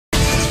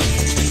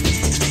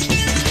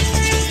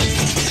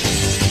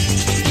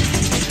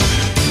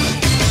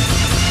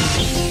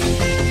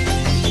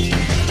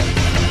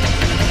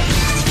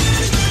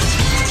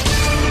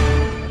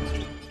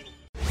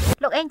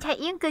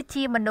ងគឺ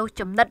ជាមនុស្ស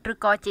ចំណិតឬ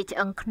ក៏ជាឆ្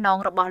អឹងខ្នង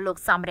របស់លោក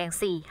សំរង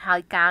ស៊ីហើ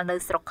យកាលនៅ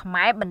ស្រុកខ្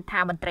មែរមិនថា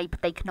មន្ត្រី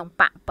ផ្ទៃក្នុង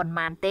បកប៉ុន្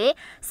មានទេ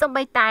សូម្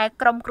បីតែ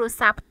ក្រុមគ្រួ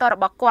សារផ្ទាល់រ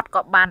បស់គាត់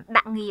ក៏បាន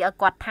ដាក់ងារឲ្យ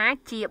គាត់ថា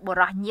ជាបុ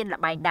រសញៀន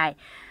ល្បែងដែរ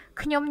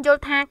ខ្ញុំយ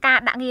ល់ថាការ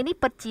ដាក់ងារនេះ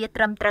ពិតជា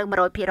ត្រឹមត្រូវ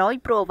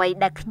 100% ព្រោះអ្វី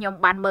ដែលខ្ញុំ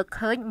បានមើល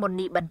ឃើញមុន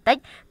នេះបន្តិច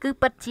គឺ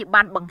ពិតជា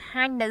បានបង្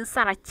ហាញនៅ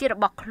សារជាតិរ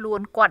បស់ខ្លួន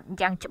គាត់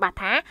យ៉ាងច្បាស់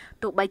ថា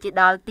ទោះបីជា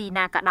ដល់ទី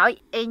ណាក៏ដោយ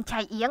អេងឆៃ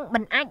អៀងមិ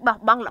នអាចបោះ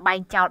បង់ល្បែង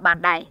ចោលបាន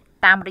ដែរ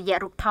តាមរយៈ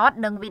រូបថត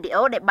និងវីដេ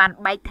អូដែលបាន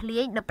បែកធ្លា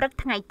យនៅព្រឹក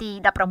ថ្ងៃទី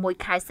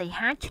16ខែសី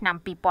ហាឆ្នាំ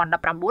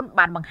2019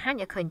បានបង្ហាញ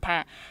ឲ្យឃើញថា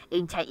អេ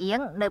ងឆៃអៀង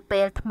នៅ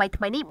ពេលថ្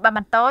មីនេះបានប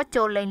ន្ត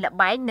ចូលលេងល្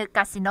បែងនៅ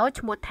កាស៊ីណូ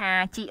ឈ្មោះថា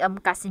GM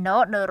Casino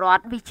នៅរ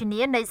ដ្ឋ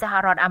Virginia នៃសហ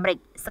រដ្ឋអាមេរិក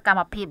សកម្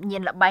មភាពញៀ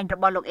នល្បែងរ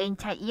បស់លោកអេង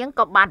ឆៃអៀង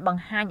ក៏បានប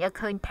ង្ហាញឲ្យ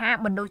ឃើញថា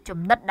មនុស្សចំ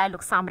ណិតដែលលោ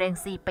កសំរង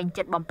ស៊ីពេញ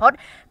ចិត្តបំផុត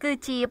គឺ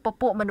ជាព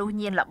ពួកមនុស្ស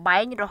ញៀនល្បែ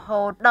ងរ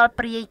ហូតដល់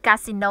ព្រាយកា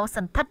ស៊ីណូស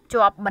ន្ធិដ្ឋ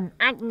ជាប់មិន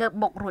អាចងើប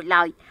មុខរួច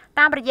ឡើយ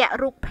តាមរយៈ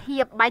រូបភា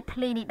ពបែកធ្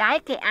លាយនេះដែរ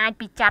គេអាច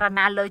ពិចារ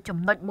ណាលើចំ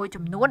ណុចមួយ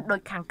ចំនួនដូ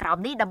ចខាងក្រោម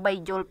នេះដើម្បី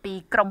យល់ពី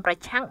ក្រមប្រ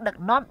ឆាំងដឹក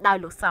នាំដោយ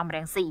លោកសំរ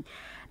ងស៊ី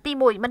ទី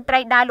1មន្ត្រី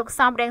ដែលលោក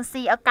សំរង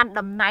ស៊ីឲ្យកាន់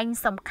តំណែង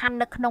សំខាន់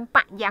នៅក្នុងប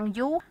កយ៉ាង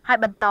យូរហើយ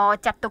បន្ត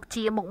ចាត់ទុក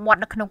ជាមុខមាត់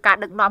នៅក្នុងការ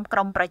ដឹកនាំក្រ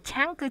មប្រ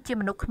ឆាំងគឺជា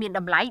មនុស្សគ្មានត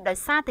ម្លៃដោយ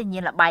សារតែញៀ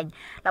នល្បែ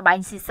ង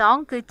ស៊ីសង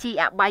គឺជា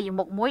អបាយ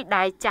មុខមួយ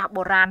ដែលចាស់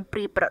បុរាណប្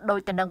រៀបប្រដូច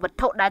ទៅនឹងវត្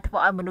ថុដែលធ្វើ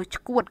ឲ្យមនុស្ស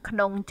ឈួតក្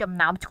នុងចំ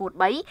ណោមឈួត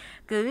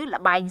3គឺ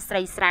ល្បែងស្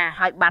រីស្រា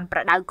ហើយបានប្រ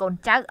ដៅកូន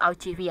ចៅឲ្យ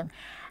ជៀសវាង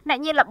អ្នក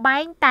ញៀនល្បែ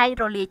ងតែ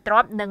រលាយទ្រ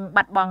ព្យនិង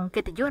បាត់បង់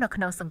កិត្តិយសនៅ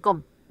ក្នុងសង្គម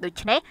ដូ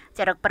ច្នេះច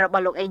រិតប្រុសរប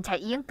ស់លោកអេងឆៃ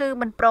អៀងគឺ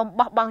មិនព្រម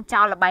បោះបង់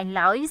ចោលល្បែង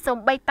ឡើយសូ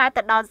ម្បីតែ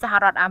ទៅដល់សហ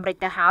រដ្ឋអាមេរិក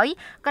ទៅហើយ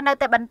ក៏នៅ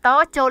តែបន្ត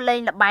ចូលលេង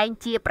ល្បែង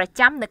ជាប្រ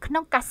ចាំនៅក្នុ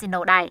ងកាស៊ី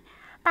ណូដែរ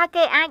តើ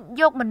គេអាច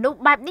យកមនុស្ស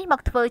បែបនេះម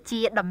កធ្វើជា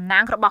តំណា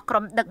ងរបស់ក្រុ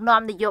មដឹក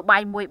នាំនយោបា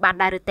យមួយបាន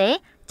ដែរឬទេ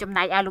ចំ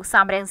ណែកឯលោក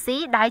សំរងស៊ី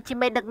ដែលជា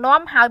មេដឹក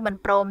នាំហើយមិន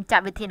ព្រមចា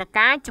ត់វិធាន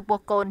ការចំពោះ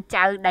កូន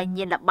ចៅដែល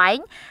ញៀនល្បែង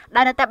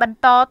ដែលនៅតែបន្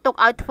តទុក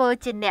ឲ្យធ្វើ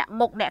ជាអ្នក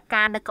មុខអ្នក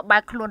ការនៅក្បែ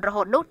រខ្លួនរ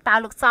ហូតនោះតើ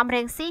លោកសំរ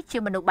ងស៊ីជា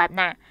មនុស្សបែប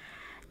ណា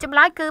ចម្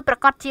លើយគឺប្រ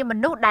កាសជាម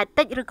នុស្សដែល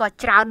តិចឬក៏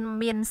ច្រើន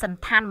មានសន្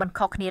តានមិន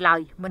ខុសគ្នាឡើយ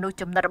មនុស្ស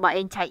ចំណិតរបស់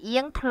អេងឆៃអៀ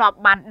ងធ្លាប់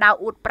បានដាវ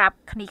អួតប្រាប់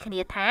គ្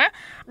នាថា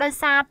ដោយ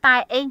សារតែ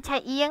អេងឆៃ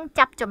អៀង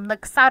ចាប់ចំណុច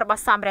ខ្សោយរប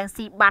ស់សំរង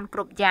ស៊ីបានគ្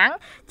រប់យ៉ាង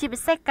ជាពិ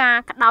សេសការ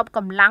ក្តោបក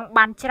ម្លាំង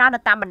បានច្រើននៅ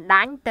តាមបណ្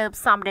ដាញទើប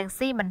សំរង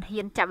ស៊ីមិន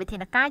ហ៊ានចាត់វិធា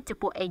នការចំ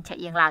ពោះអេងឆៃ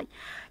អៀងឡើយ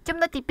ចំ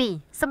ណុចទី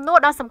2សំណួរ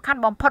ដ៏សំខាន់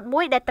បំផុត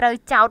មួយដែលត្រូវ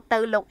ចោទទៅ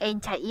លោកអេង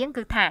ឆៃអៀង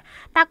គឺថា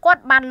តើគា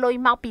ត់បានលុយ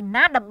មកពី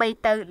ណាដើម្បី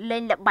ទៅលេ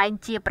ងល្បែង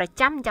ជាប្រ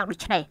ចាំយ៉ាងដូ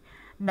ចនេះ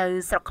នៅ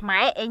ស្រុកខ្មែ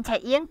រអេងឆៃ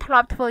អៀងធ្លា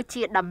ប់ធ្វើ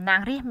ជាតំណាង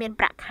រាស្ត្រមាន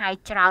ប្រាក់ខែ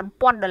ច្រើន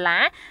ពាន់ដុល្លា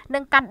រនិ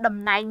ងកាន់តំ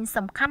ណែង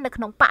សំខាន់នៅ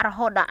ក្នុងបករ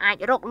ហូតដល់អាច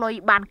រកលុយ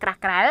បានក្រាស់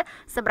ក្រែល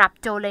សម្រាប់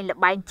ចូលលេងល្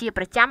បែងជា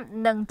ប្រចាំ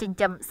និងចិញ្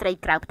ចឹមស្រី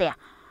ក្រៅផ្ទះ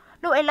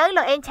លោកឥឡូវ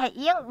លោកអេងឆៃ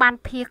អៀងបាន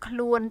ភៀសខ្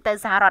លួនទៅ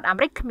សហរដ្ឋអា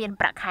មេរិកគ្មាន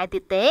ប្រាក់ខែទៀ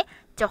តទេ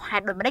ចុះហេ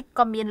តុដូចម្តេច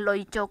ក៏មានលុយ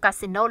ចូលកា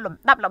ស៊ីណូលំ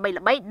ដាប់ល្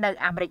បីៗនៅ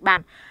អាមេរិកបា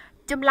ន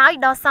ចម្លើយ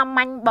ដ៏សាម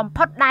ញ្ញបំ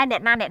ផុតដែលអ្ន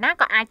កណា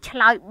ក៏អាចឆ្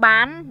លើយបា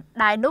ន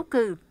ដែរនោះ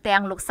គឺទាំ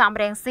ងលោកសំ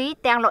រងស៊ី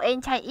ទាំងលោកអេង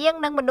ឆៃអៀង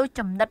និងមនុស្ស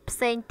ចំណិតផ្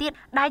សេងទៀត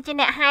ដែលជា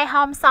អ្នកហាយ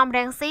ហោមសំរ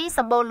ងស៊ីស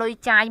ម្បូរលុយ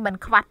ចាយមិន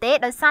ខ្វះទេ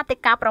ដោយសារតែ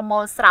ការប្រមូ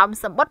លស្រោម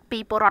សម្បត្តិពី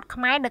ពលរដ្ឋ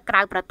ខ្មែរនៅក្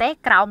រៅប្រទេស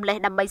ក្រោមលេស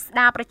ដើម្បីស្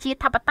ដារប្រជា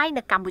ធិបតេយ្យ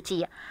នៅកម្ពុជា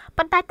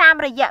ប៉ុន្តែតាម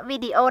រយៈវី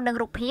ដេអូនិង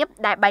រូបភាព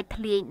ដែលបែក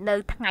ធ្លាយនៅ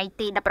ថ្ងៃ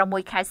ទី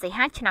16ខែសី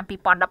ហាឆ្នាំ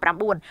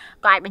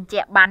2019ក៏អាចបញ្ជា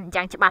ក់បាន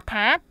យ៉ាងច្បាស់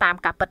ថាតាម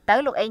ការពិតទៅ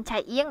លោកអេងឆៃ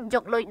អៀងយ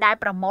កលុយដែល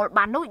ប្រមូល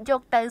បាននោះយ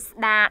កទៅស្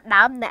ដារ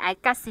ដើមនៅឯ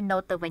កាស៊ីណូ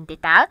ទៅវិញទេ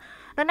តើន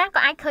រណាក៏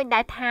អាចឃើញដែ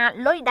រថា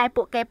លុយដែល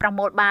ពួកគេប្រ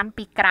មូលបាន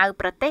ពីក្រៅ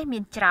ប្រទេសមា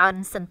នច្រើន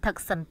សន្ធឹក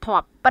សន្ធា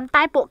ប់ប៉ុន្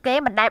តែពួកគេ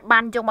មិនដែលបា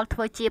នយកមកធ្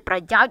វើជាប្រ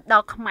យោជន៍ដ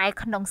ល់ខ្មែរ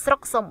ក្នុងស្រុ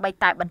កសូម្បី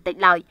តែបន្តិច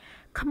ឡើយ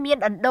គ្មាន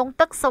អណ្ដូង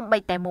ទឹកសូម្បី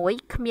តែមួយ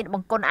គ្មានប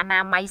ង្គន់អនា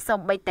ម័យសូ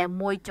ម្បីតែ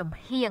មួយចំ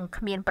ហៀង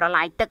គ្មានប្រ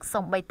ឡាយទឹកសូ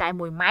ម្បីតែ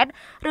1ម៉ែត្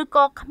រឬ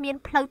ក៏គ្មាន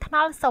ផ្លូវថ្ន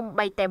ល់សូម្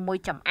បីតែមួយ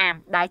ចំអាម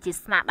ដែលជា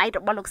ស្នាដៃរ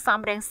បស់លោកសំ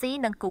រងស៊ី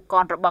និងគូក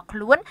នរបស់ខ្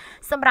លួន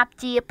សម្រាប់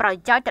ជាប្រ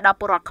យោជន៍ទៅដល់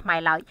ពលរដ្ឋខ្មែរ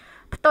ឡើយ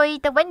ផ្ទុយ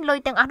ទៅវិញលុយ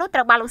ទាំងអស់នោះត្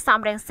រូវបានលោកសំ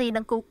រងស៊ី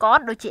និងគូកន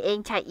ដូចជាអេង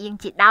ឆៃអៀង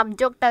ជាដើម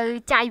យកទៅ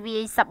ចាយវា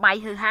យសប្បាយ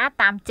ហឺហា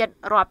តាមចិត្ត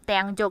រាប់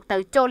ទាំងយកទៅ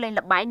ចូលលេង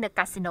ល្បែងនៅ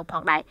កាស៊ីណូផ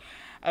ងដែរ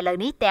ឥឡូវ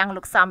នេះទាំង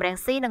លោកសំរង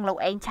ស៊ីនិងលោក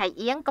អេងឆៃ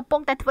អៀងកំពុ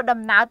ងតែធ្វើ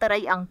ដំណើរទៅរៃ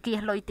អង្គាស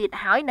លុយទៀត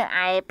ហើយនៅ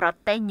ឯប្រ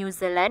ទេសញូហ្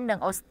សេឡង់និង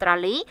អូស្ត្រា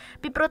លី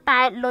ពីព្រោះតែ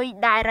លុយ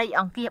ដែលរៃ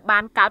អង្គាសបា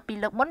នកាលពី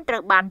លើកមុនត្រូ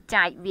វបាន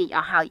ចាយវាយអ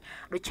ស់ហើយ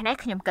ដូច្នេះ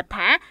ខ្ញុំគិត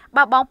ថា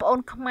បើបងប្អូន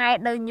ខ្មែរ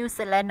នៅញូហ្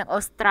សេឡង់និងអូ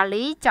ស្ត្រា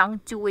លីចង់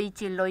ជួយ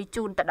ជាលុយ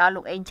ជូនទៅដល់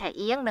លោកអេងឆៃ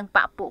អៀងនិង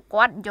ប៉ពួក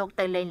គាត់យក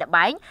ទៅលេងល្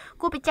បែង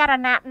គួរពិចារ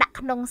ណាដាក់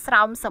ក្នុងស្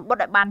រោមសម្បត្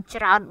តិឲ្យបាន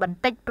ច្រើនបន្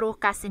តិចព្រោះ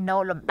កាស៊ីណូ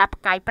លំដាប់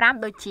ផ្កាយ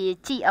5ដូចជា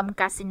GM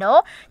Casino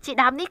ជា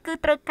ដើមនេះគឺ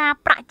ត្រូវការ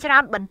ប្រាក់ច្រើ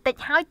នបន្តិច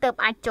ហើយទើប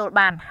អាចចូល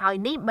បានហើយ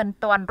នេះមិន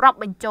ទាន់រាប់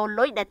បញ្ចូល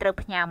លុយដែលត្រូវ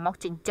ផ្ញើមក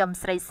ចិញ្ចឹម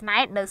ស្រីស្នេ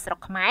ហ៍នៅស្រុក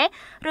ខ្មែរ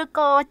ឬ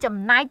ក៏ចំ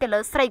ណាយទៅលើ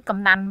ស្រីកំ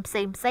ណាន់ផ្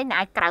សេងនៅ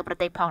ឯក្រៅប្រ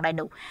ទេសផងដែរ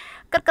នោះ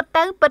គិត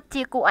ទៅពិត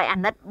ជាគួរឲ្យអា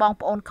ណិតបង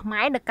ប្អូនខ្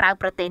មែរនៅក្រៅ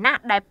ប្រទេសណា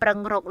ដែលប្រឹង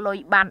រកលុយ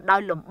បានដោ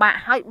យលំបាក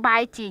ហើយបែ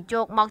រជាយ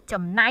កមក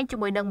ចំណាយជា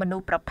មួយនឹងមនុ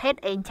ស្សប្រភេទ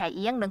អេងឆៃ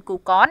អៀងនិងគូ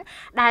កន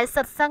ដែល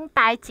សិតសឹង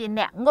តែជា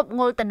អ្នកងប់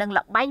ងល់ទៅនឹង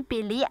ល្បែងពា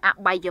លាអ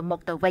បាយមុ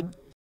ខទៅវិញ